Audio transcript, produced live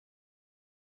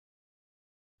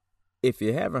If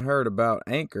you haven't heard about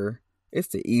Anchor, it's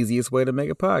the easiest way to make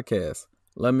a podcast.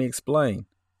 Let me explain.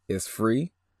 It's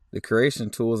free. The creation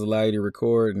tools allow you to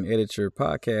record and edit your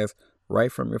podcast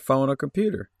right from your phone or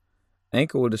computer.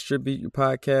 Anchor will distribute your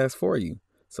podcast for you,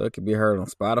 so it can be heard on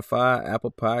Spotify,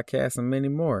 Apple Podcasts, and many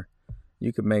more.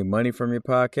 You can make money from your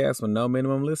podcast with no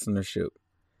minimum listenership.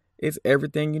 It's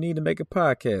everything you need to make a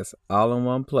podcast, all in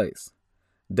one place.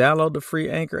 Download the free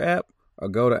Anchor app or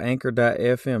go to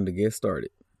anchor.fm to get started.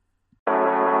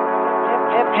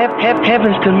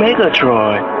 Heavens to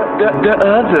Megatron. The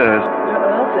others.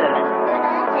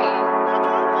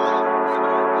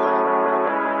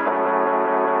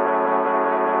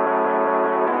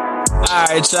 All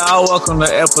right, y'all. Welcome to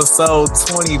episode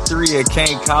 23 of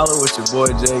Can't Call It with your boy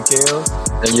Jay Kells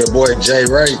and your boy Jay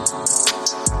Ray.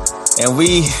 And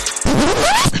we,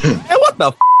 hey, what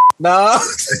the nah?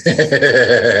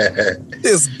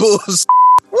 This bullshit.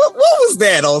 What was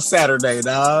that on Saturday,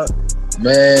 dog?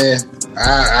 Man,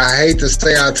 I hate to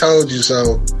say I told you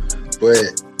so,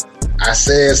 but I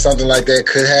said something like that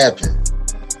could happen,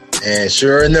 and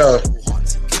sure enough,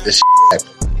 the shit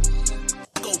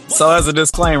happened. So as a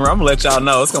disclaimer, I'm gonna let y'all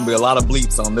know it's gonna be a lot of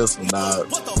bleeps on this one,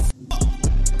 dog.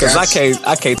 Cause I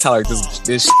can't tolerate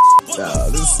this shit,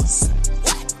 dog. It's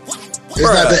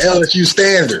not the LSU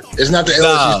standard. It's not the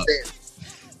LSU standard.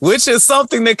 Which is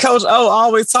something that Coach O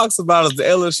always talks about is the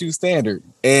LSU standard.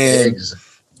 And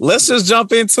let's just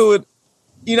jump into it.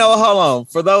 You know, hold on.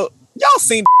 For those y'all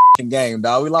seen the game,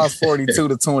 dog. We lost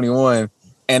 42-21.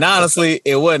 And honestly,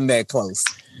 it wasn't that close.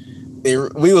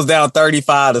 We was down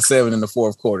 35-7 in the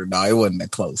fourth quarter, dog. It wasn't that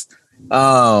close.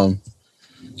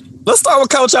 Let's start with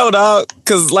Coach O, dog.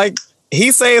 Cause like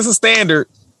he say it's a standard.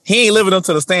 He ain't living up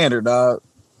to the standard, dog.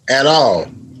 At all.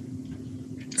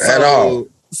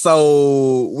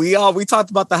 So we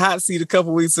talked about the hot seat a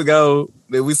couple weeks ago.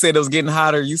 That we said it was getting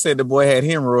hotter. You said the boy had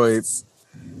hemorrhoids.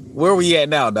 Where we at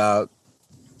now, dog?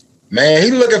 Man,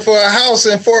 he looking for a house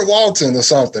in Fort Walton or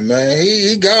something, man.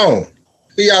 He gone.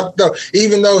 He out though.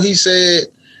 Even though he said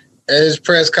at his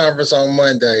press conference on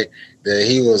Monday that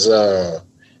he was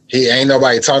he ain't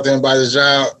nobody talk to him about his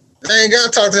job. They ain't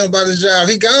gotta talk to him about his job.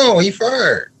 He gone. He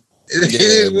fired. It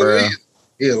is what it is.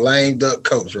 He a lame duck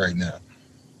coach right now.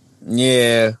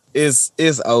 Yeah, it's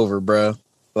over, bro.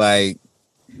 Like,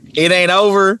 it ain't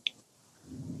over,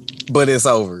 but it's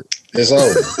over. It's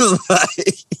over.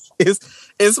 Like,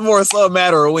 it's more so a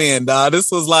matter of when, dog.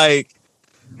 This was like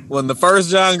when the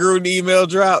first John Gruden email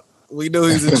dropped, we knew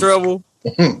he was in trouble.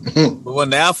 But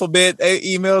when the alphabet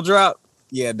email dropped,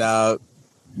 yeah, dog,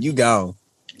 you gone.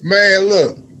 Man,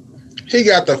 look, he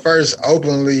got the first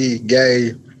openly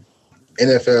gay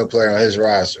NFL player on his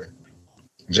roster,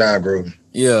 John Gruden.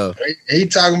 Yeah, he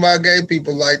talking about gay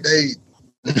people like they,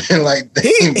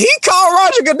 he called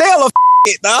Roger Goodell a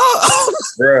dog.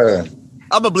 Bruh,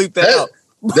 I'm gonna bleep that out.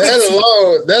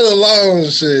 That alone,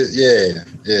 shit.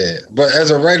 Yeah. But as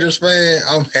a Raiders fan,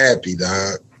 I'm happy,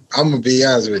 dog. I'm gonna be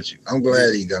honest with you. I'm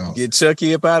glad he gone. Get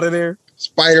Chucky up out of there.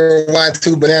 Spider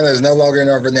Y2 banana is no longer in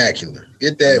our vernacular.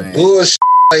 Get that bullshit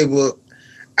playbook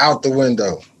out the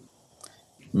window.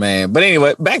 Man, but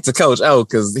anyway, back to Coach O,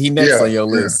 because he next on your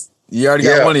list. You already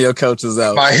got one of your coaches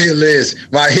out. My hit list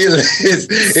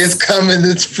is coming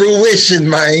to fruition,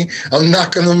 man. I'm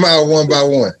knocking them out one by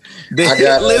one. The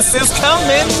hit list is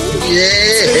coming.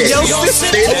 Yeah.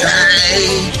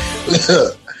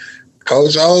 Look,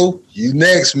 Coach O, you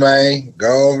next, man.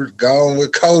 Go on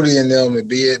with Cody and them and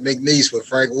be at McNeese with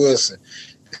Frank Wilson.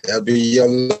 That'll be your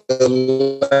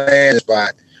little land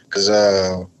spot. Because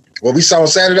what we saw on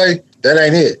Saturday, that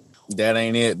ain't it. That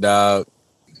ain't it, dog.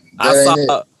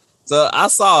 I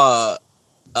saw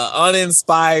a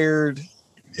uninspired,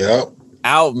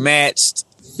 outmatched,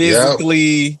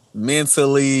 physically,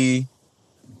 mentally.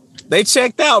 They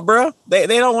checked out, bro. They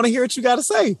don't want to hear what you got to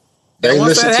say. And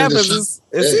once that happens,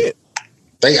 it's it.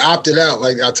 They opted out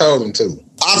like I told them to.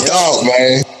 Opt out,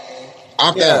 man.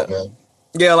 Opt out, man.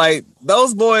 Yeah, like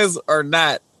those boys are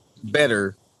not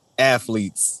better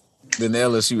athletes than the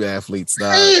LSU athletes,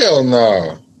 dog. Hell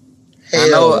no.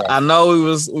 I know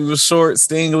we was short,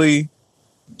 Stingley,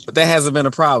 but that hasn't been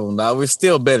a problem, dog. We're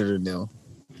still better than them.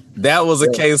 That was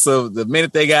a case of the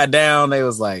minute they got down, they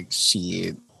was like,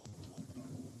 shit,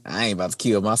 I ain't about to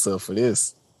kill myself for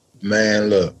this. Man,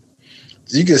 look,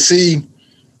 you can see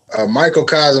a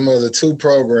microcosm of the two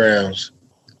programs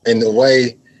in the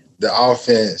way the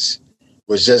offense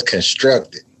was just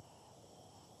constructed.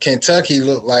 Kentucky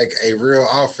looked like a real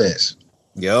offense.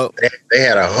 Yep. They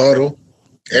had a huddle.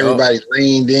 Everybody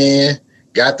leaned in,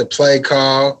 got the play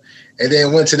call, and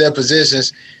then went to their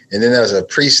positions. And then there was a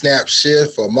pre-snap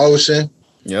shift for motion.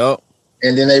 Yep.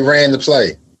 And then they ran the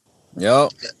play.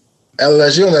 Yep.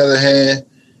 LSU, on the other hand,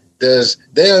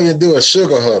 they don't even do a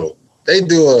sugar huddle. They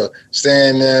do a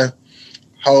stand there,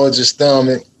 hold your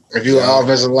stomach. If you're an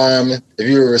offensive lineman, if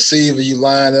you're a receiver, you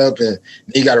line up and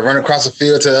you got to run across the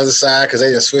field to the other side because they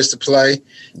didn't switch the play.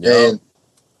 Yep. And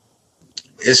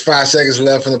it's 5 seconds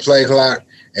left on the play clock,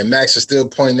 and Max is still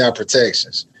pointing out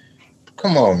protections.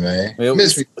 Come on, man.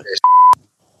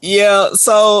 Yeah,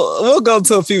 so we'll go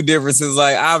to a few differences.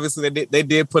 Like, obviously, they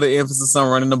did put an emphasis on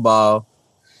running the ball.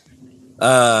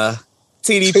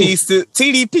 TDP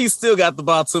still got the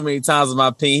ball too many times, in my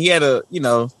opinion. He had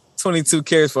 22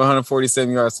 carries for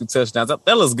 147 yards, 2 touchdowns.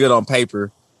 That looks good on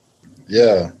paper.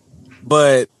 Yeah.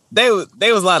 But they was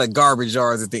a lot of garbage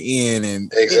yards at the end.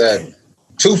 And exactly.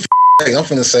 I'm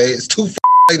finna say it's too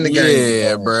in the game.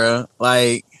 Yeah, bro.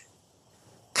 Like,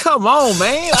 come on,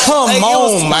 man. Come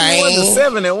on, man.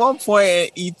 1-7 at one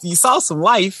point. You saw some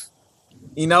life,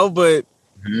 but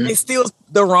it's still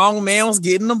the wrong man was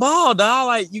getting the ball, dog.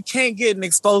 Like, you can't get an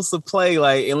explosive play,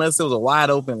 like, unless it was a wide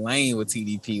open lane with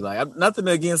TDP. Like, nothing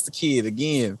against the kid.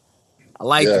 Again, I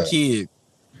like the kid,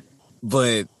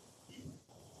 but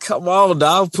come on,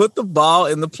 dog. Put the ball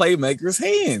in the playmaker's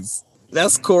hands.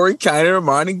 That's Corey Kiner and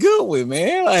Marty Goodwin,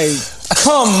 man. Like,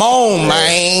 come on,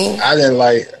 man. I didn't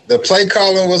like the play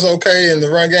calling was okay in the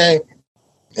run game,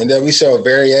 and then we saw a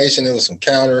variation. It was some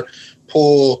counter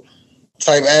pull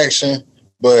type action,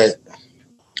 but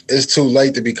it's too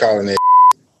late to be calling that.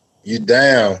 You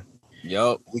down.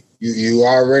 Yep. You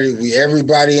already.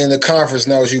 Everybody in the conference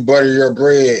knows you butter your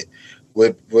bread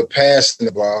with passing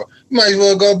the ball. You might as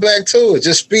well go back to it.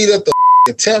 Just speed up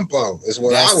the tempo. Is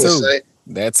what I would say.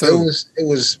 That's it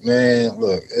was man.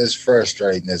 Look, it's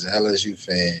frustrating as an LSU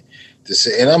fan to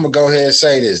see. And I'm gonna go ahead and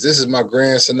say this. This is my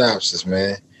grand synopsis,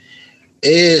 man.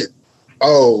 Ed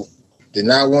O did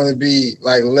not want to be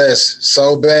like Les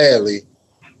so badly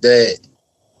that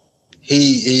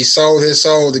he sold his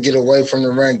soul to get away from the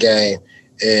run game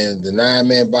and the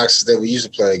 9-man boxes that we used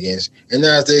to play against. And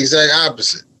now it's the exact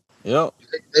opposite. Yep.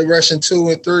 They rushing 2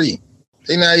 and 3.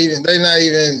 They're not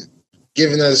even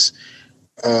giving us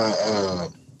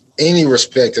any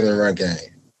respect in the run game.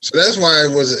 So that's why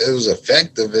it was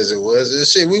effective as it was.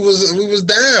 This shit, we was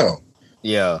down.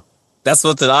 Yeah. That's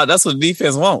what the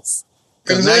defense wants.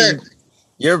 Exactly.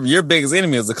 Your biggest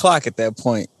enemy is the clock at that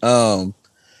point. And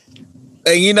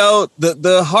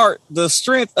the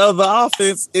strength of the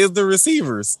offense is the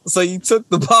receivers. So you took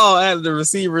the ball out of the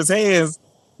receivers' hands.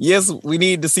 Yes, we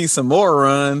need to see some more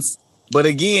runs, but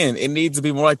again, it needs to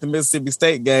be more like the Mississippi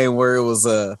State game where it was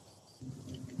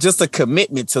just a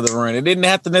commitment to the run. It didn't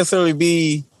have to necessarily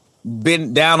be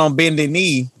bent down on bended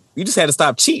knee. You just had to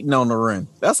stop cheating on the run.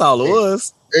 That's all it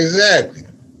was. Exactly.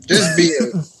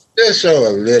 Just show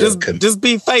a little. Just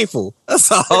be faithful.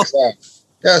 That's all.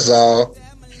 That's all.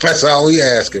 That's all we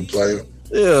asking, player.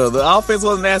 Yeah, the offense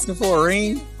wasn't asking for a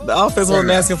ring. The offense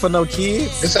wasn't asking for no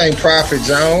kids. This ain't Prophet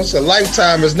Jones. A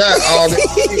lifetime is not all this.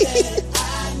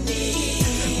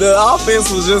 The offense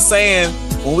was just saying,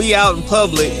 when we out in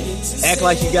public, act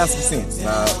like you got some sense.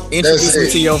 Introduce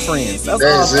me to your friends. That's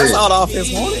all the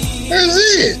offense wanted. That's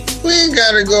it. We ain't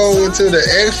got to go into the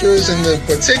extras and the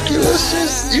particulars.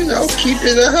 Just, keep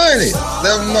it 100.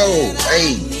 Let them know,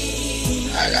 hey,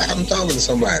 I'm talking to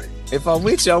somebody. If I'm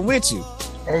with you, I'm with you.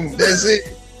 That's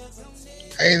it.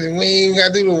 Hey, we ain't got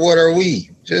to do the what are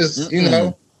we. Just,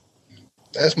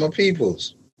 that's my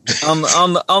peoples.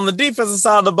 on the defensive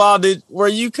side of the ball, did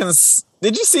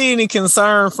you see any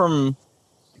concern from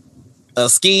a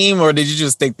scheme, or did you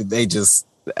just think that they just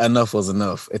enough was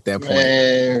enough at that point?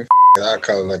 Man, I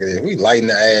call it like this. We lighten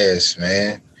the ass,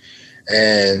 man.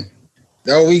 And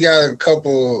though we got a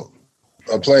couple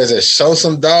of players that show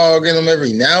some dog in them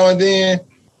every now and then,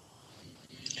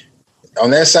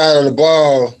 on that side of the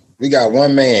ball, we got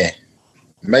one man,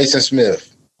 Mason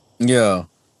Smith. Yeah.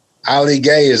 Ali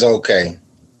Gay is okay.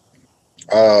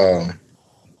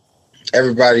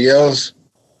 Everybody else,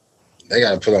 they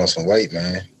got to put on some weight,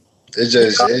 man.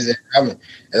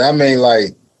 I mean,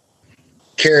 like,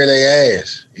 carry their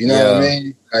ass. You know what I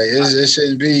mean? Like, it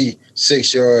shouldn't be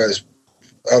 6 yards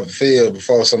up the field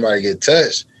before somebody get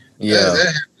touched. Yeah.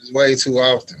 That happens way too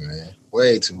often, man.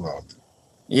 Way too often.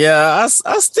 Yeah,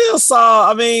 I still saw,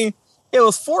 I mean, it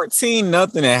was 14-0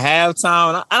 at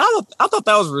halftime. And I thought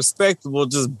that was respectable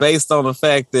just based on the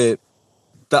fact that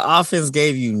the offense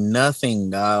gave you nothing,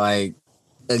 dog. Like,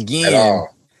 again,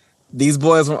 these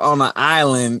boys were on an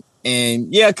island.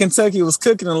 And, yeah, Kentucky was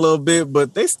cooking a little bit,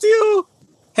 but they still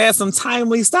had some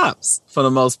timely stops for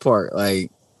the most part. Like,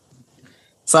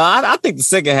 so I think the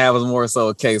second half was more so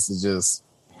a case of just,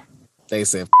 they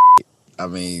said, it. I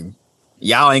mean,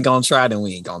 y'all ain't going to try, then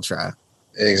we ain't going to try.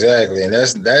 Exactly, and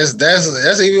that's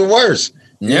even worse.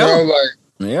 You know, like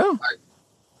yeah.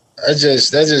 that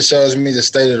just shows me the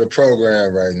state of the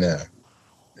program right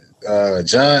now.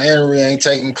 John Henry ain't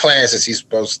taking classes he's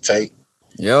supposed to take.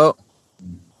 Yep.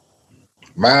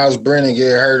 Miles Brennan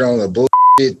get hurt on the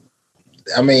bullshit.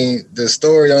 I mean, the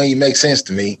story don't even make sense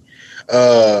to me.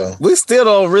 We still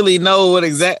don't really know what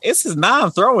it's his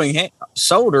non-throwing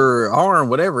shoulder, arm,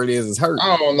 whatever it is hurt.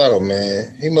 I don't know,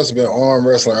 man. He must have been arm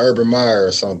wrestling Urban Meyer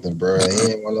or something, bro. He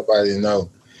didn't want nobody to know.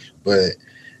 But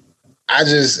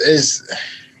it's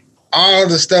all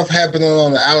the stuff happening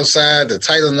on the outside, the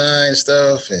Title IX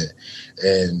stuff,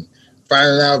 and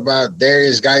finding out about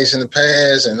Darius Geis in the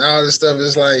past and all this stuff.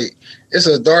 It's like it's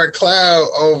a dark cloud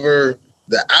over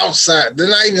the outside. They're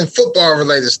not even football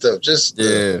related stuff, just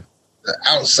the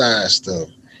outside stuff.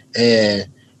 And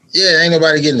yeah, ain't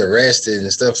nobody getting arrested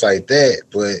and stuff like that,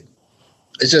 but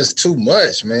it's just too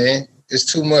much, man. It's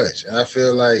too much. And I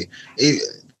feel like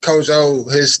Coach O,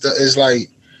 his stuff is like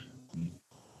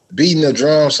beating the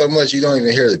drum so much you don't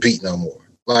even hear the beat no more.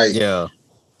 Like, Tell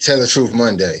the Truth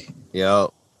Monday. Yep.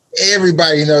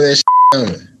 Everybody know that shit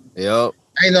coming. Yep.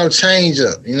 Ain't no change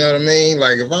up. You know what I mean?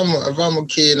 Like if I'm a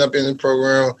kid up in the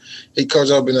program, he coach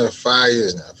up been there for 5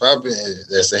 years now. If I've been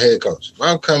that's the head coach. If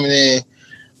I'm coming in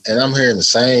and I'm hearing the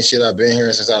same shit I've been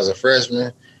hearing since I was a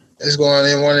freshman, it's going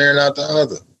in one ear and out the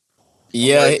other.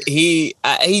 Yeah, like, he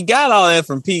got all that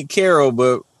from Pete Carroll,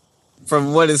 but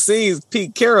from what it seems,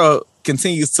 Pete Carroll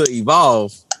continues to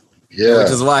evolve. Yeah,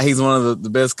 which is why he's one of the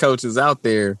best coaches out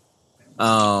there.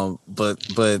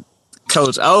 But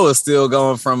Coach O is still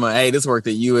going from hey, this worked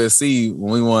at USC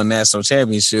when we won national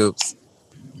championships,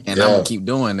 and I'm gonna keep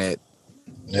doing that.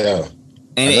 Yeah,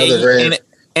 and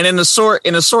in a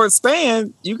short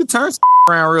span, you could turn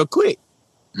around real quick.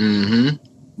 Mm-hmm.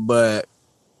 But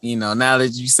you know, now that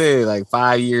you said like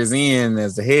 5 years in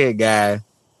as the head guy,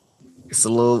 it's a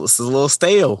little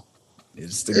stale.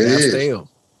 It's stale,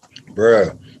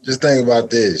 bruh. Just think about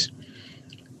this.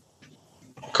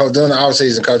 During the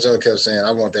offseason, Coach O kept saying,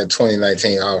 I want that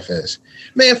 2019 offense.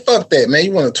 Man, fuck that, man.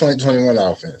 You want a 2021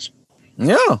 offense.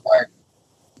 Yeah. Like,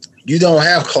 you don't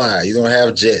have Clyde. You don't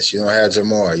have Jets. You don't have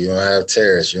Jamar. You don't have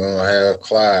Terrace. You don't have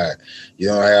Clyde. You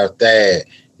don't have Thad.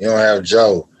 You don't have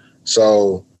Joe.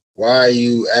 So why are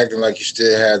you acting like you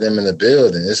still have them in the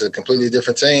building? It's a completely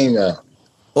different team now.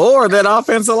 Or that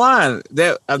offensive line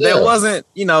that wasn't,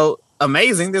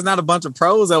 amazing. There's not a bunch of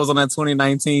pros that was on that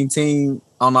 2019 team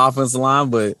on the offensive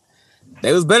line, but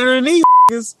they was better than these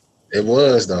niggas. It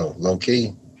was, though,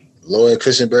 low-key. Lloyd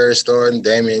Cushenberry starting,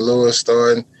 Damian Lewis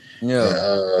starting,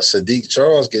 Sadiq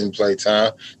Charles getting play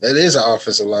time. That is an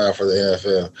offensive line for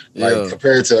the NFL,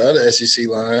 compared to other SEC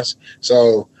lines.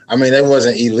 So, I mean, that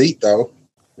wasn't elite, though,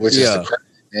 which is the crazy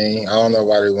thing. I don't know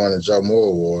why they won the Joe Moore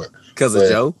Award. Because of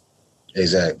Joe?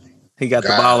 Exactly. He got the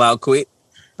ball out quick.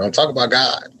 Don't talk about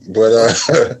God. But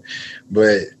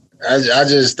I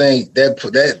just think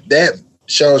that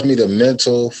shows me the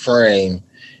mental frame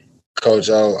Coach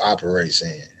O operates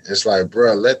in. It's like,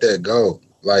 bro, let that go.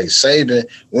 Like Saban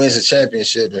wins a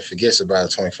championship and forgets about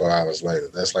it 24 hours later.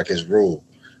 That's like his rule.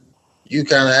 You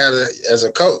kind of have as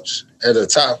a coach at a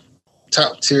top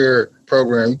tier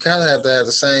program, you kind of have to have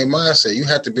the same mindset. You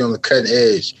have to be on the cutting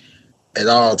edge at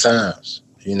all times,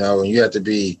 and you have to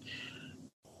be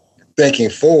thinking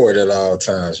forward at all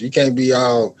times. You can't be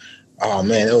all, oh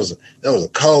man, that was a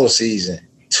cold season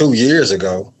 2 years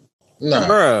ago. No,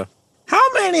 bruh. How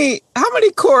many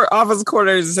offensive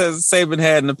coordinators has Saban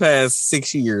had in the past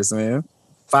 6 years, man?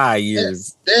 5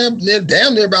 years. Damn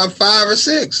near about 5 or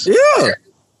 6. Yeah.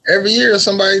 Every year is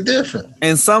somebody different.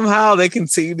 And somehow they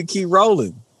continue to keep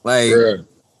rolling. Like, bruh.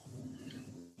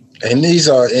 And these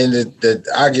are in the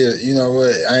I get, you know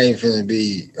what, I ain't finna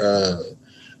be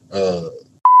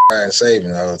Ryan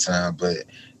Saban all the time, but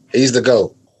he's the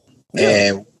GOAT. Yeah.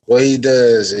 And what he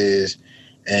does is,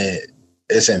 and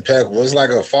it's impeccable. It's like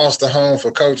a foster home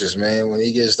for coaches, man. When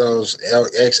he gets those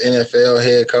ex-NFL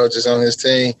head coaches on his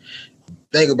team,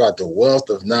 think about the wealth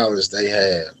of knowledge they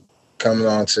have coming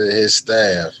onto his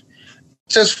staff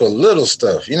just for little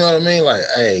stuff. You know what I mean? Like,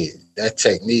 hey, that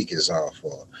technique is off.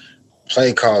 Or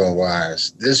play calling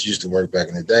wise, this used to work back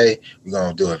in the day. We're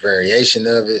going to do a variation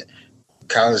of it.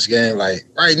 College game, like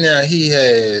right now, he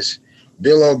has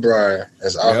Bill O'Brien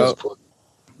as offensive coach,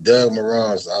 Doug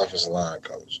Marrone as the offensive line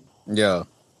coach. Yeah.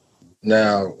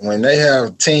 Now, when they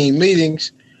have team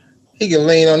meetings, he can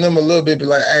lean on them a little bit, be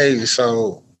like, hey,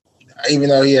 so even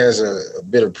though he has a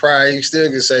bit of pride, he still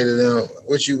can say to them,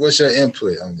 what's your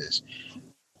input on this?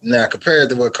 Now, compared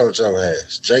to what Coach O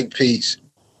has, Jake Peets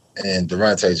and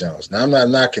Durante Jones. Now, I'm not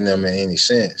knocking them in any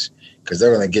sense because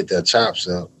they're going to get their chops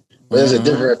up. But it's a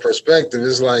different perspective.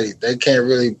 It's like they can't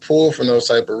really pull from those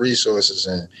type of resources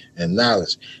and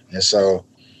knowledge. And so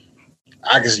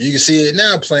you can see it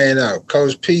now playing out.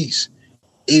 Coach Peace,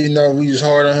 even though we was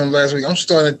hard on him last week, I'm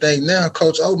starting to think now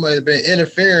Coach O might have been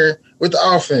interfering with the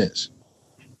offense.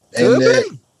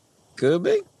 Could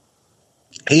be.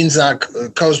 He's not.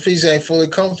 Coach Peace ain't fully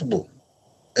comfortable.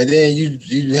 And then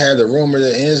you had the rumor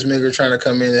that Ensminger trying to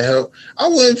come in and help. I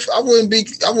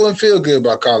wouldn't feel good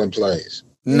about calling plays.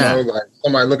 You know, like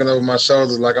somebody looking over my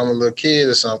shoulders like I'm a little kid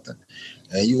or something,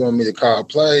 and you want me to call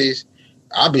plays,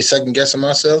 I'll be second guessing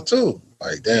myself too.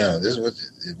 Like, damn, this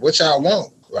is what y'all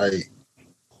want. Like,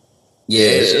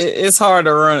 it's hard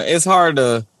to run. It's hard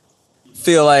to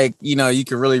feel like, you know, you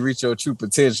can really reach your true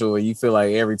potential, and you feel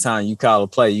like every time you call a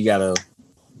play, you gotta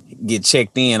get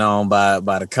checked in on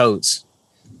by the coach.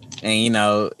 And you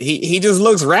know, he just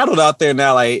looks rattled out there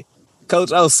now. Like,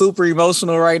 Coach O super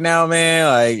emotional right now, man.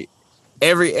 Like,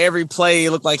 every play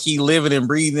looked like he living and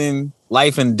breathing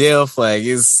life and death. Like,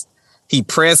 he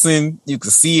pressing. You can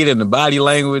see it in the body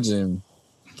language. And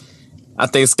I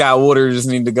think Scott Woodard just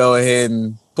need to go ahead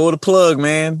and pull the plug,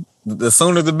 man. The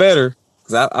sooner the better.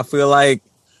 Because I feel like,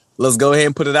 let's go ahead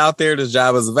and put it out there. This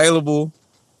job is available.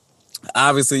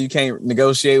 Obviously, you can't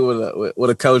negotiate with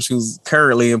a coach who's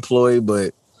currently employed,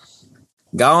 but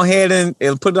go ahead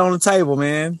and put it on the table,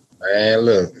 man. Man,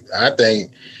 look, I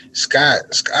think Scott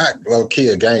low key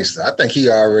a gangster. I think he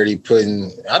already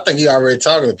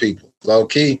talking to people. Low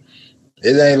key.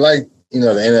 It ain't like, you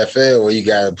know, the NFL where you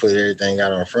gotta put everything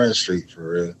out on Front Street for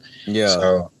real. Yeah.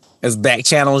 So there's back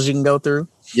channels you can go through.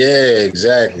 Yeah,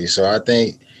 exactly. So I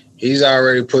think he's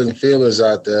already putting feelers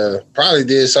out there. Probably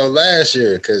did so last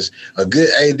year, because a good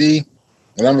AD,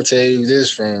 and I'm gonna tell you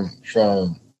this from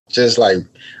just like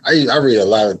I read a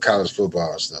lot of college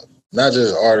football stuff, not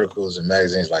just articles and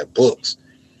magazines, like books.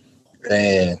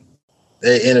 And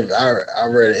I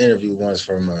read an interview once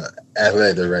from an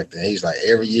athletic director, and he's like,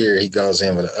 every year he goes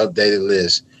in with an updated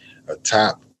list of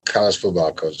top college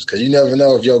football coaches, because you never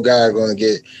know if your guy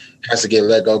has to get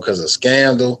let go because of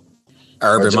scandal.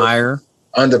 Urban Meyer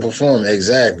underperforming,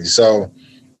 exactly. So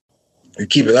you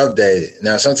keep it updated.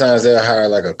 Now sometimes they'll hire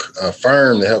like a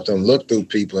firm to help them look through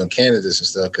people and candidates and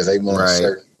stuff, because they want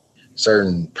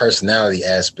certain personality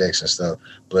aspects and stuff.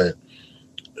 But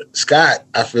Scott,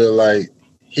 I feel like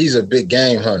he's a big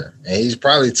game hunter, and he's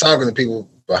probably talking to people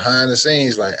behind the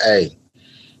scenes like, hey,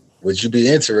 would you be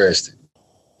interested?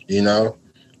 You know?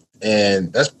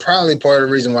 And that's probably part of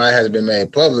the reason why it hasn't been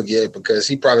made public yet, because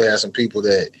he probably has some people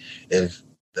that if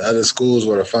the other schools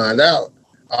were to find out,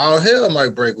 all hell might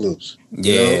break loose.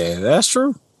 Yeah, that's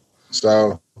true.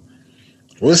 So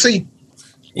we'll see.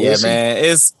 Man,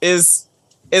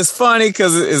 it's funny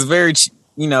because it's very,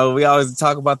 you know, we always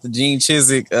talk about the Gene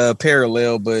Chizik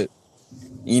parallel, but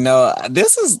you know,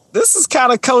 this is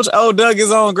kind of Coach O dug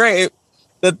his own grave.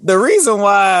 The reason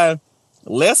why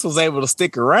Les was able to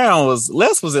stick around was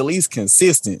Les was at least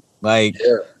consistent. Like,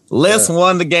 Les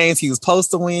won the games he was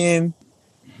supposed to win.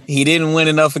 He didn't win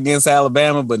enough against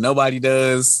Alabama, but nobody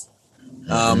does.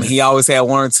 He always had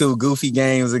one or two goofy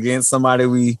games against somebody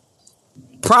we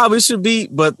probably should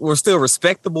beat, but we're still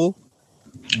respectable.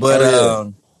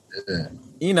 But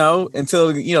you know,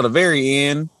 until the very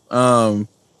end.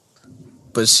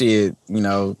 But shit, you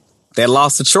know, that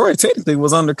loss to Troy technically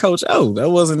was under Coach O. That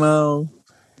wasn't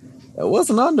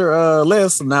under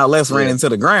Les. Now Les ran into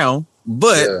the ground,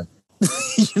 but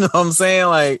you know what I'm saying?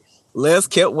 Like, Les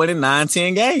kept winning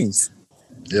 9-10 games.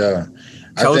 Yeah.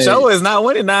 Coach O is not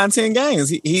winning 9-10 games.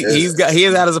 He has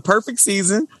that as a perfect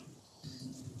season.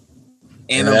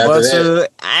 And a bunch of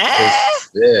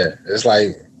it's like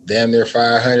damn near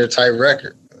 500 type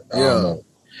record. I don't know.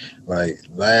 Like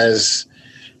last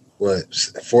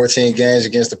 14 games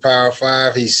against the Power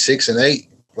 5, he's 6-8.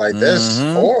 Like, that's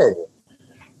horrible.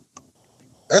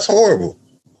 That's horrible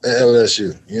at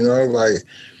LSU. You know, like,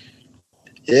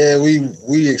 yeah,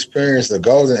 we experienced the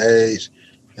golden age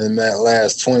in that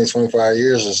last 20, 25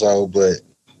 years or so, but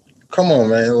come on,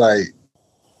 man. Like,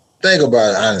 think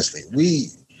about it honestly.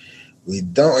 We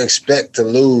don't expect to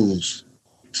lose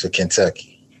to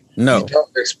Kentucky. No. We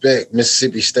don't expect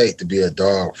Mississippi State to be a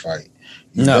dog fight.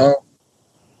 You don't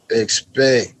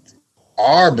expect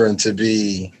Auburn to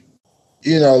be,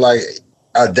 you know, like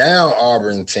a down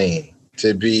Auburn team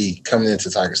to be coming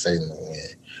into Tiger Stadium to win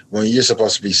when you're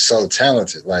supposed to be so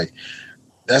talented. Like,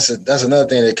 that's another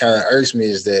thing that kind of irks me,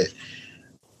 is that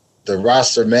the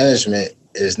roster management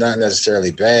is not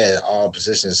necessarily bad at all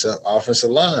positions except offensive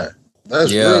line.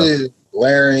 That's really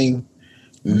glaring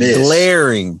miss.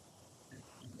 Glaring.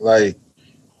 Like,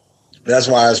 that's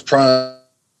why it's prime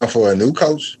for a new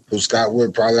coach who Scott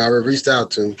Wood probably already reached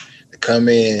out to come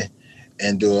in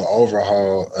and do an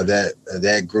overhaul of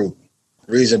that group.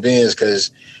 Reason being is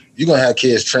because you're gonna have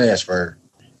kids transfer,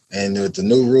 and with the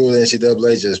new rule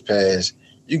NCAA just passed,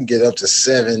 you can get up to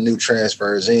 7 new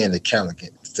transfers in to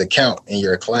count in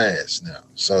your class now.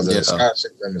 So the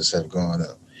scholarship limits have gone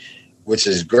up, which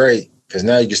is great because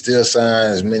now you can still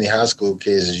sign as many high school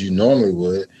kids as you normally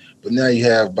would, but now you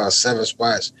have about 7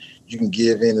 spots you can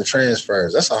give in the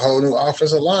transfers. That's a whole new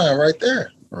offensive line right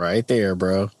there. Right there,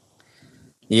 bro.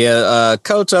 Yeah,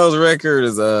 Coach O's record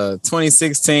is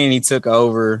 2016. He took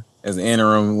over as an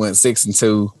interim, went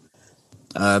 6-2.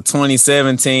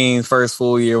 2017, first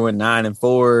full year, went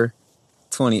 9-4.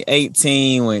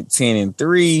 2018 went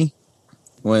 10-3.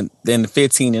 Went then the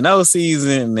 15-0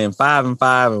 season, and then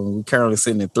 5-5, and we're currently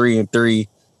sitting at 3-3.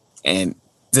 And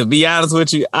to be honest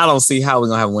with you, I don't see how we're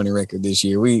gonna have a winning record this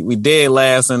year. We dead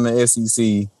last in the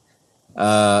SEC,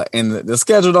 and the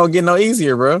schedule don't get no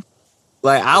easier, bro.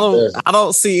 Like I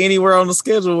don't see anywhere on the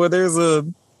schedule where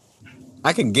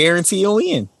I can guarantee a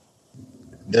win,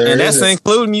 and that's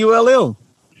including ULM.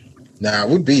 Nah,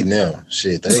 we beating them.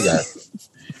 Shit, they got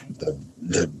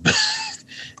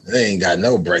they ain't got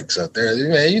no breaks up there,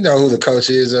 man. You know who the coach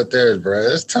is up there, bro?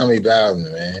 That's Tommy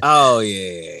Bowden, man. Oh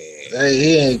yeah.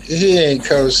 Hey, he ain't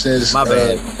coached since my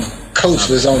bad. Coach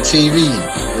was on TV.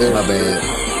 My bad.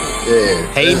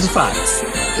 Yeah, Hayden Fox.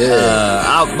 Yeah,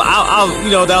 I'll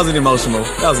that was emotional.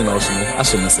 I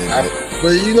shouldn't have said that. But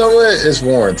you know what? It's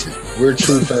warranted. We're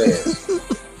true fans,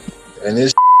 and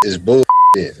this is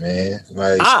bullshit, man.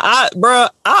 Like,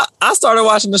 I started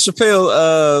watching the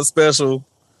Chappelle special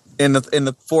in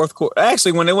the fourth quarter.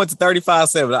 Actually, when they went to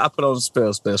 35-7, I put on the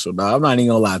Chappelle special. Dog, I'm not even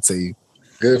gonna lie to you.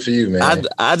 Good for you, man.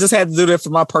 I just had to do that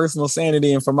for my personal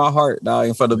sanity and for my heart, dog,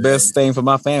 and for the best thing for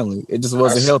my family. It just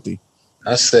wasn't healthy.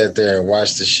 I sat there and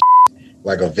watched the shit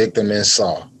like a victim in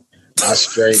Saw. I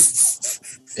straight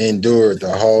endured the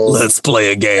whole. Let's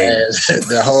play a game.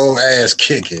 The whole ass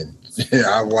kicking.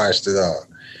 I watched it all.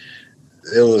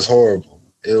 It was horrible.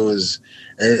 It was.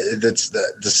 And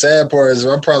the sad part is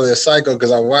I'm probably a psycho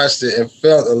because I watched it and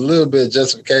felt a little bit of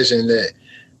justification that,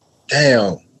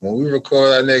 damn, when we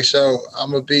record our next show,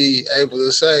 I'm going to be able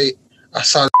to say, I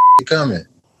saw the coming.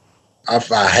 I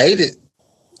hate it.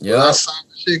 Yeah, I saw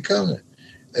the shit coming.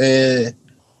 And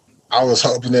I was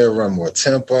hoping they'd run more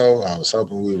tempo. I was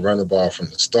hoping we'd run the ball from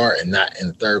the start and not in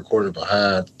the third quarter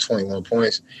behind 21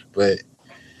 points. But,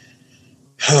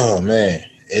 oh, man,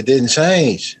 it didn't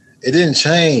change. It didn't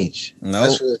change. No.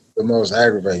 That's what's the most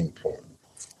aggravating part.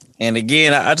 And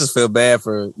again, I just feel bad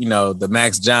for, the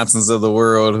Max Johnsons of the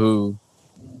world who,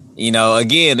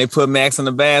 again, they put Max in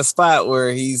a bad spot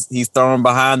where he's thrown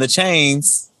behind the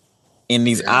chains in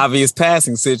these obvious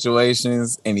passing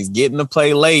situations, and he's getting to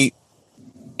play late,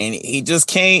 and he just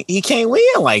can't win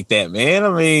like that, man. I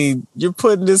mean, you're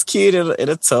putting this kid in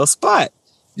a tough spot.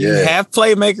 You have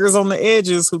playmakers on the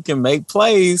edges who can make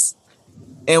plays,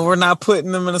 and we're not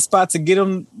putting them in a spot to get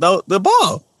him the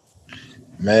ball.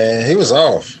 Man, he was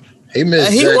off. He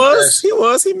missed. He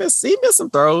was. He missed some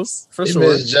throws for sure. He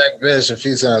missed Jack Best a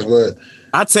few times, but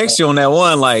I text you on that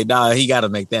one, like, nah, he got to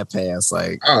make that pass.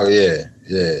 Like, oh yeah.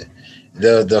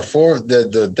 The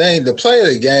play of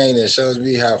the game that shows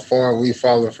me how far we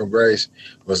fallen from grace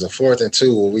was the 4th and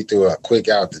 2 where we threw a quick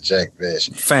out to Jack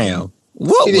Best. Fam,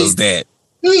 what was that?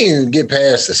 He didn't even get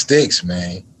past the sticks,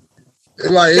 man.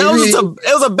 Like it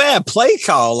was a bad play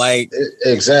call. Like,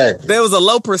 exactly, there was a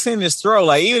low percentage throw.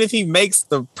 Like, even if he makes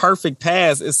the perfect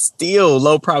pass, it's still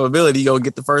low probability you're gonna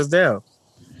get the first down.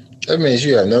 That means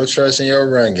you have no trust in your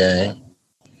run game.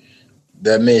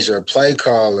 That means your play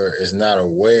caller is not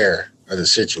aware of the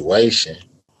situation,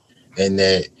 and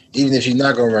that even if you're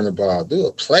not gonna run the ball, do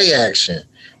a play action,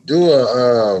 do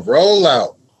a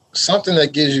rollout, something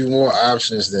that gives you more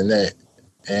options than that.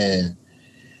 And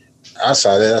I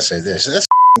saw that. I said, that's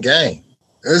a game.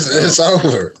 It's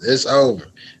over. It's over.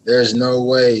 There's no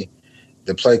way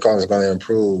the play call is going to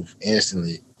improve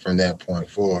instantly from that point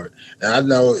forward.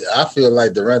 And I feel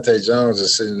like Durante Jones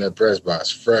is sitting in the press box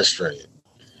frustrated.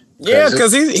 Yeah,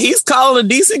 because he's calling a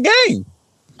decent game.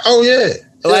 Oh, yeah.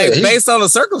 Based on the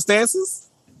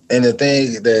circumstances. And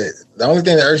the only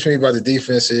thing that irks me about the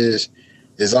defense is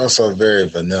also very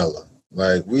vanilla.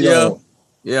 Like, we don't.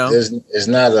 Yeah. It's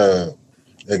not a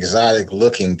exotic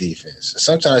looking defense.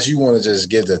 Sometimes you want to just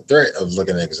give the threat of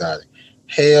looking exotic.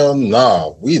 Hell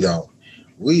no, we don't.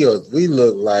 We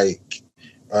look like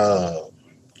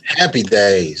Happy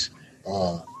Days,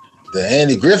 the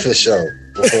Andy Griffith Show.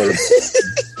 Before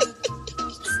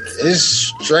it's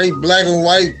straight black and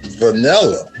white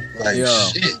vanilla. Like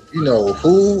shit,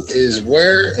 who is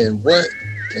where and what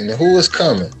and who is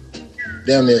coming.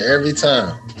 Damn near every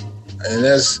time. And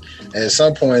at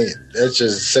some point, that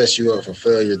just sets you up for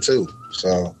failure too.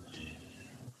 So,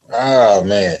 oh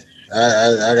man,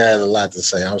 I got a lot to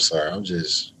say. I'm sorry.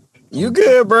 You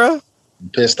good, bro?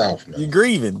 Pissed off, man. You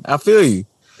grieving? I feel you.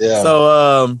 Yeah.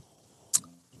 So,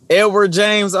 Edward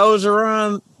James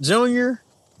Ogeron Jr.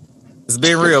 It's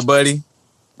been real, buddy.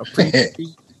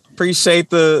 Appreciate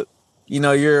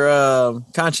your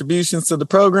contributions to the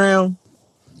program.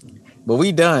 But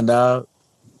we done, dog.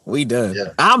 We done.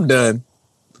 Yeah. I'm done.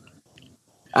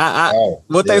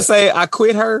 They say, I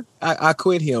quit her. I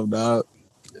quit him, dog.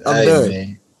 I'm done.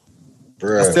 Man.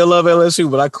 I still love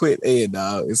LSU, but I quit Ed,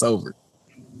 dog. It's over.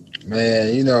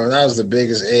 Man, I was the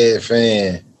biggest Ed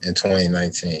fan in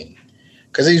 2019.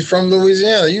 Because he's from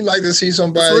Louisiana. You like to see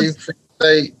somebody from the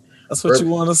state. That's what you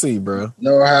want to see, bro.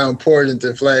 Know how important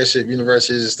the flagship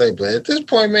university is to state. But at this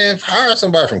point, man, hire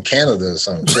somebody from Canada or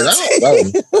something. Shit, I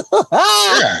don't know.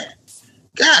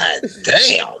 God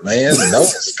damn, man. Nova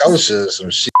Scotia or some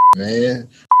shit, man.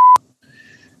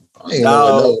 I don't even know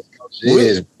what Nova Scotia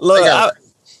is. Look,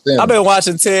 I've been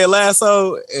watching Ted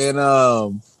Lasso,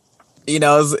 and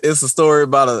it's a story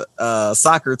about a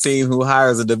soccer team who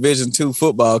hires a Division II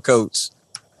football coach.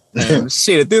 And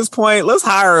shit, at this point, let's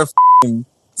hire a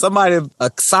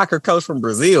soccer coach from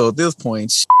Brazil at this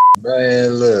point.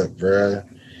 Man, look, bro.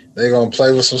 They're going to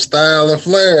play with some style and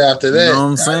flair after that. You know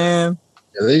what I'm saying?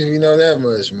 At least we know that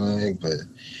much, man. But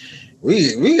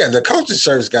we got the coaching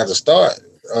search got to start.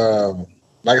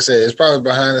 Like I said, it's probably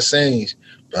behind the scenes.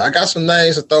 But I got some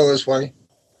names to throw this way.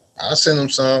 I'll send them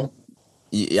some.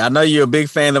 I know you're a big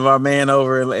fan of our man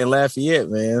over in Lafayette,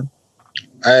 man.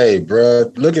 Hey, bro,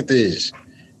 look at this.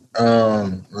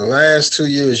 The last 2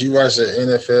 years, you watch the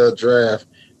NFL draft,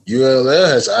 ULL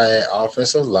has had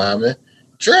offensive linemen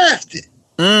drafted.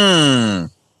 That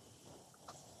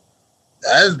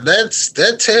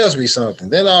tells me something.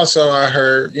 Then also I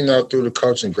heard, through the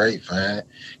coaching grapevine,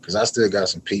 because I still got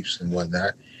some peeps and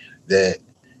whatnot, that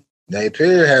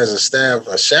Napier has a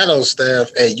shadow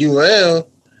staff at UL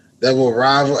that will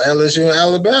rival LSU and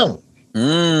Alabama.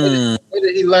 Where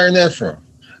did he learn that from?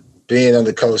 Being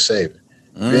under Coach Saban.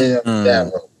 Being under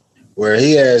Dabo. Where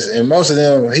he has, and most of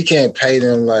them, he can't pay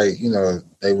them like,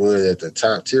 they would at the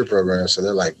top tier program. So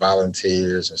they're like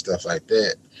volunteers and stuff like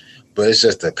that. But it's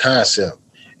just the concept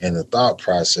and the thought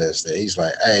process that he's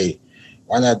like, hey,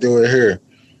 why not do it here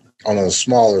on a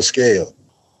smaller scale?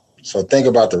 So think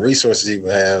about the resources he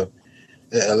would have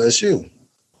at LSU.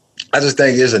 I just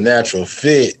think it's a natural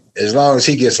fit as long as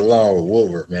he gets along with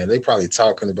Woodward, man. They probably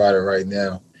talking about it right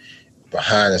now,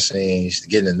 behind the scenes,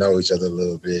 getting to know each other a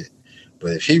little bit.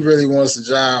 But if he really wants the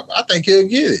job, I think he'll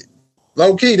get it.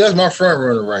 Low key, that's my front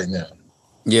runner right now.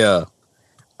 Yeah.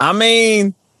 I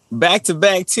mean,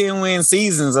 back-to-back 10-win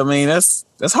seasons, I mean, that's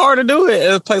hard to do it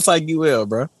at a place like UL,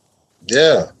 bro.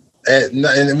 Yeah.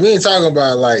 And we ain't talking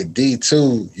about like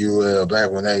D2 UL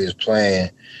back when they was playing,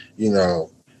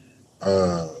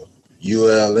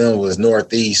 ULM was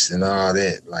Northeast and all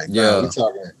that. Like, we're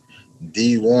talking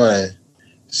D1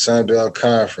 Sun Belt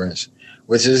Conference,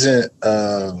 which isn't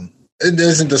it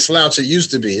isn't the slouch it used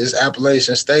to be. It's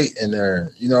Appalachian State in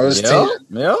there. It's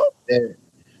and,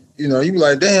 you be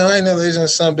like, damn, I ain't know they was in the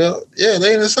Sun Belt. Yeah,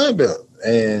 they in the Sun Belt.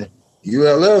 And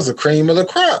ULL is the cream of the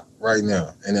crop right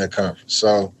now in that conference.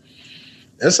 So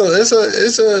it's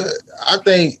a I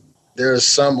think there's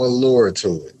some allure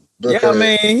to it. Yeah, I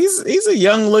mean, he's a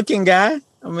young looking guy.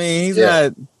 I mean, he's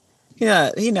not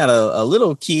a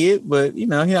little kid, but he's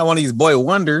not one of these boy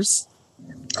wonders.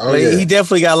 Oh, but he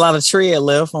definitely got a lot of tread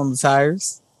left on the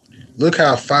tires. Look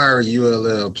how fiery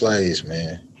ULL plays,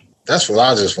 man. That's what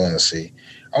I just want to see.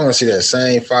 I want to see that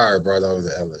same fire brought over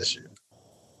to LSU.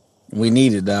 We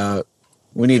need it, dog.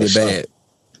 We need it bad.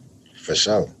 For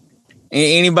sure.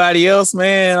 Anybody else,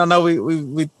 man? I know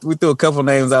we threw a couple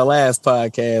names out last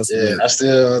podcast. Yeah, I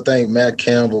still think Matt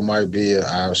Campbell might be an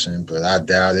option, but I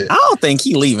doubt it. I don't think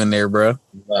he leaving there, bro.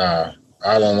 Nah,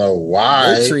 I don't know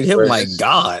why. They treat him like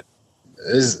God.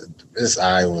 It's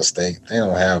Iowa State. They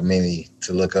don't have many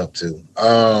to look up to.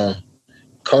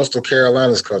 Coastal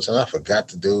Carolina's coach, and I forgot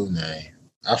the dude's name.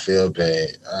 I feel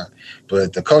bad.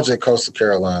 But the coach at Coastal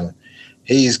Carolina,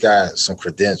 he's got some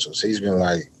credentials. He's been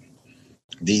like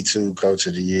D2 Coach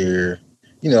of the Year.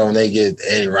 When they get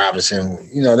Eddie Robinson,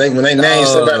 when they name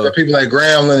stuff after people like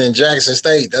Grambling and Jackson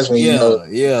State, that's when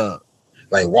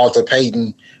like Walter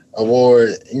Payton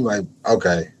Award. You're like,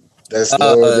 okay, that's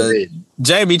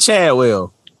Jamie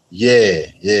Chadwell. Yeah.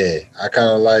 I kind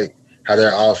of like how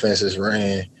their offenses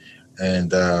ran,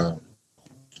 and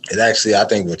it actually, I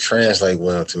think, would translate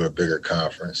well to a bigger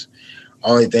conference.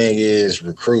 Only thing is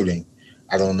recruiting.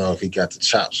 I don't know if he got the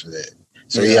chops for that.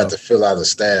 So he had to fill out a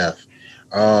staff.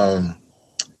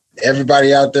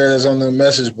 everybody out there that's on the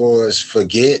message boards,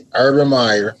 forget Urban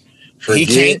Meyer. He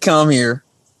can't come here.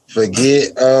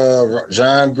 Forget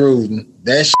John Gruden.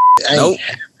 That shit ain't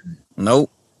happening.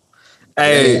 Nope.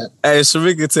 Hey,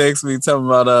 Shamika texted me talking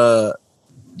about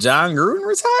John Gruden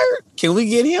retired. Can we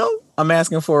get him? I'm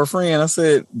asking for a friend. I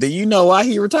said, do you know why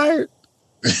he retired?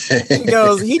 He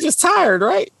goes, he just tired,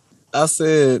 right? I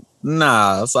said,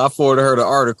 nah. So I forwarded her the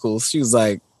article. She was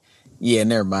like, yeah,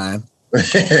 never mind.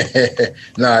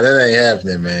 Nah, that ain't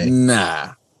happening, man.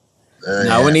 Nah.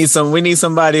 We need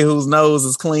somebody whose nose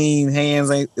is clean, hands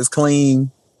is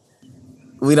clean.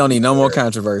 We don't need no more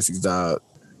controversies, dog.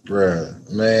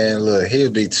 Bruh, man, look, he'll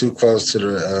be too close to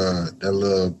that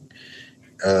little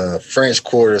French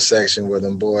Quarter section where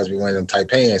them boys be wearing them tight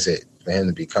pants at for him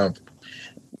to be comfortable.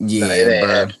 Yeah, no,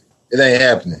 it ain't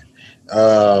happening.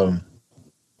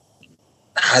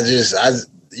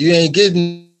 You ain't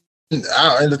getting.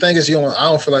 And the thing is, I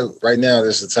don't feel like right now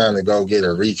this is the time to go get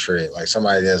a retread, like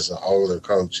somebody that's an older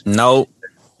coach. Nope.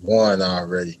 Won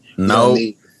already. Nope.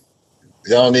 You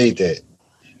don't need that.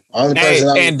 Only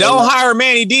person and don't hire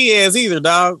Manny Diaz either,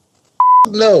 dog.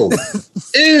 No.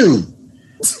 Ew.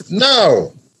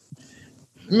 No.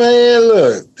 Man,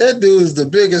 look, that dude's the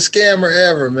biggest scammer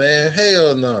ever, man.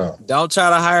 Hell no. Don't try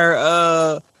to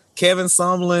hire Kevin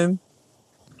Sumlin.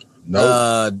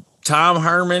 No. Tom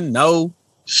Herman, no.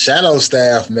 Shadow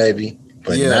staff, maybe,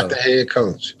 but not the head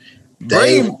coach.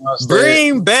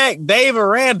 Bring back Dave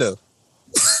Aranda.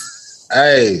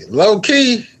 Hey, low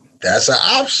key, that's an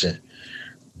option.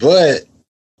 But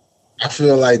I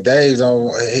feel like Dave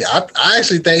don't. I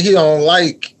actually think he don't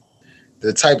like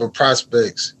the type of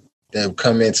prospects that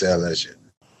come into LSU.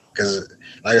 Because,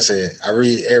 like I said, I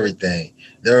read everything.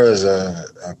 There was a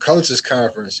coaches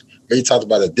conference where he talked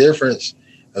about the difference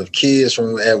of kids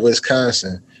at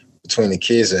Wisconsin between the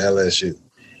kids at LSU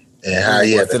and how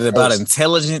he had about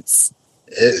intelligence.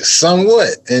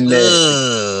 Somewhat, and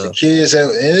the kids have,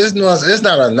 and it's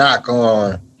not a knock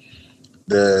on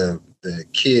the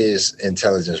kids'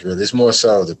 intelligence. Really, it's more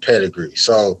so the pedigree.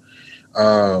 So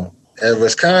at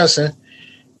Wisconsin,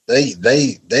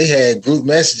 they had group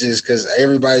messages because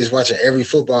everybody's watching every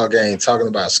football game, talking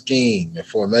about scheme and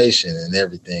formation and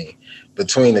everything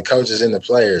between the coaches and the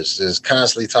players. Just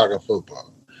constantly talking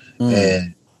football,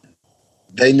 and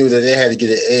they knew that they had to get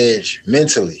an edge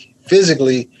mentally.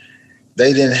 Physically,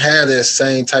 they didn't have that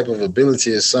same type of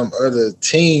ability as some other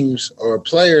teams or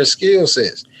player skill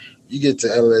sets. You get to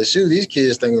LSU, these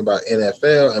kids thinking about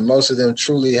NFL, and most of them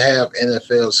truly have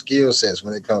NFL skill sets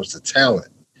when it comes to talent.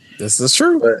 This is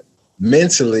true. But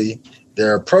mentally,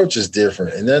 their approach is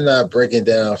different, and they're not breaking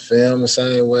down film the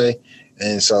same way.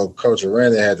 And so Coach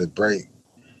Aranda had to break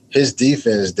his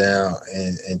defense down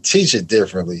and teach it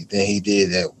differently than he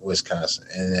did at Wisconsin.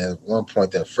 And at one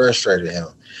point that frustrated him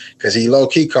because he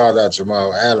low-key called out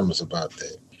Jamal Adams about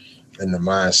that and the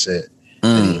mindset.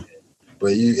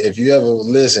 But if you ever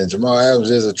listen, Jamal Adams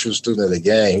is a true student of the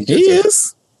game.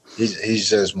 He's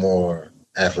just more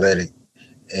athletic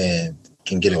and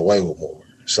can get away with more.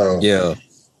 So yeah.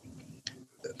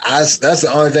 That's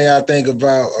the only thing I think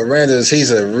about Aranda is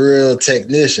he's a real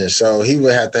technician, so he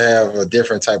would have to have a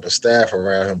different type of staff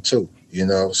around him too,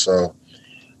 So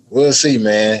we'll see,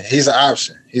 man. He's an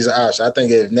option. I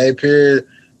think if Napier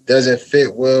doesn't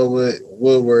fit well with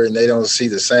Woodward and they don't see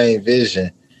the same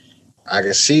vision, I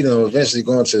can see them eventually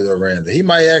going to Aranda. He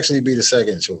might actually be the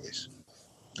second choice.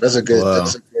 That's a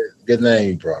good name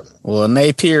you brought up. Well,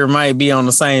 Napier might be on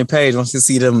the same page once you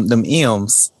see them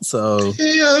M's. So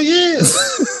hell yeah.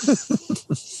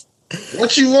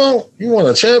 What you want? You want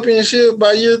a championship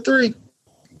by year 3?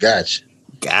 Gotcha.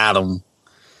 Got him.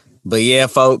 But yeah,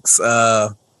 folks,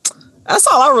 that's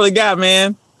all I really got,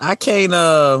 man. I can't.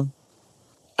 I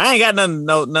ain't got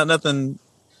nothing. Nothing.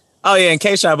 Oh yeah, in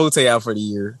case Shabute out for the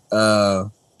year.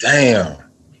 Damn.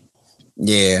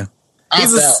 Yeah.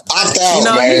 He's a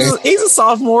he's a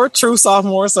sophomore, true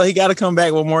sophomore, so he got to come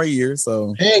back one more year.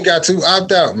 So he ain't got to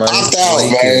opt out, man.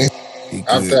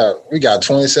 Opt out. We got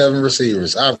 27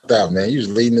 receivers. Opt out, man. He was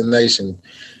leading the nation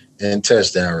in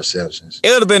touchdown receptions.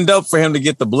 It would have been dope for him to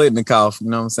get the Blitnikoff, you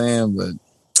know what I'm saying? But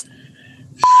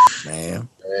man,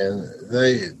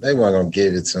 they weren't gonna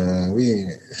give it to him.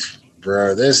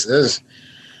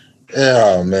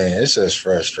 Oh man, it's just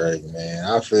frustrating, man.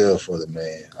 I feel for the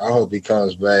man. I hope he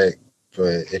comes back.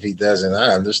 But if he doesn't, I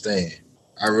understand.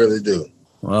 I really do.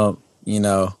 Well, I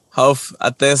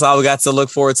think that's all we got to look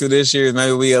forward to this year.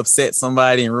 Maybe we upset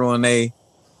somebody and ruin their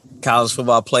college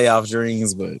football playoff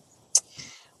dreams. But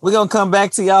we're going to come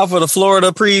back to y'all for the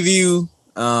Florida preview.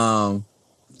 I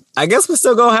guess we're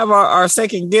still going to have our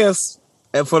second guest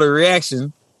for the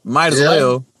reaction. Might as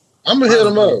well. I'm going to hit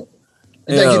him up.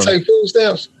 You think he take food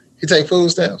stamps? He take food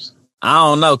stamps? I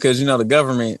don't know, because the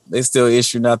government, they still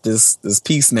issuing out this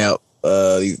P-SNAP,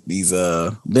 these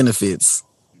benefits.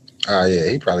 Oh yeah,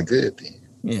 he probably good then.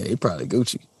 Yeah, he probably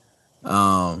Gucci.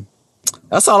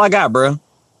 That's all I got, bro.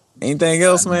 Anything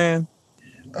else, man?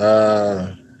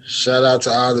 Shout out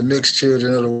to all the mixed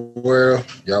children of the world.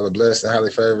 Y'all are blessed and highly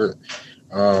favored.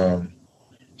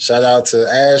 Shout out to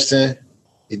Ashton.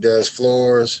 He does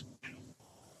floors,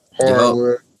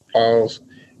 hardwood, pause,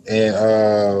 and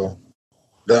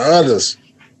the others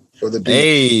for the beat.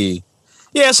 Hey.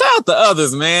 Yeah, shout out to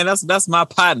others, man. That's my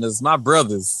partners, my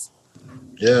brothers.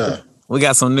 Yeah. We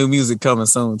got some new music coming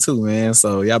soon too, man.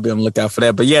 So y'all be on the lookout for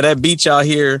that. But yeah, that beat y'all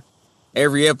hear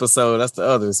every episode, that's the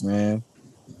others, man.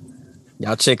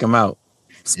 Y'all check them out.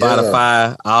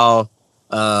 Spotify,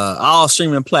 all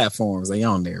streaming platforms. They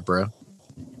on there, bro.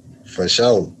 For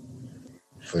sure.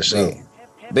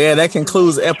 Yeah, that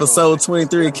concludes episode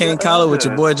 23 of Can't Call It with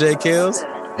your boy Jay Kills.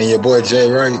 And your boy Jay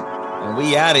Wright. And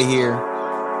we out of here.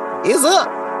 It's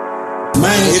up.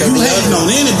 Man, if you hating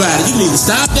on anybody, you need to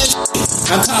stop that shit.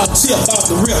 I called Tip off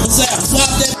the rip. What's that?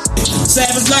 Flop that shit.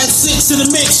 Savage Life 6 in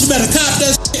the mix. You better cop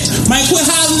that shit. Man, quit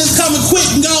hollering this coming quick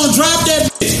and go and drop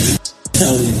that shit.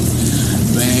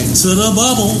 Back to the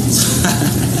bubble.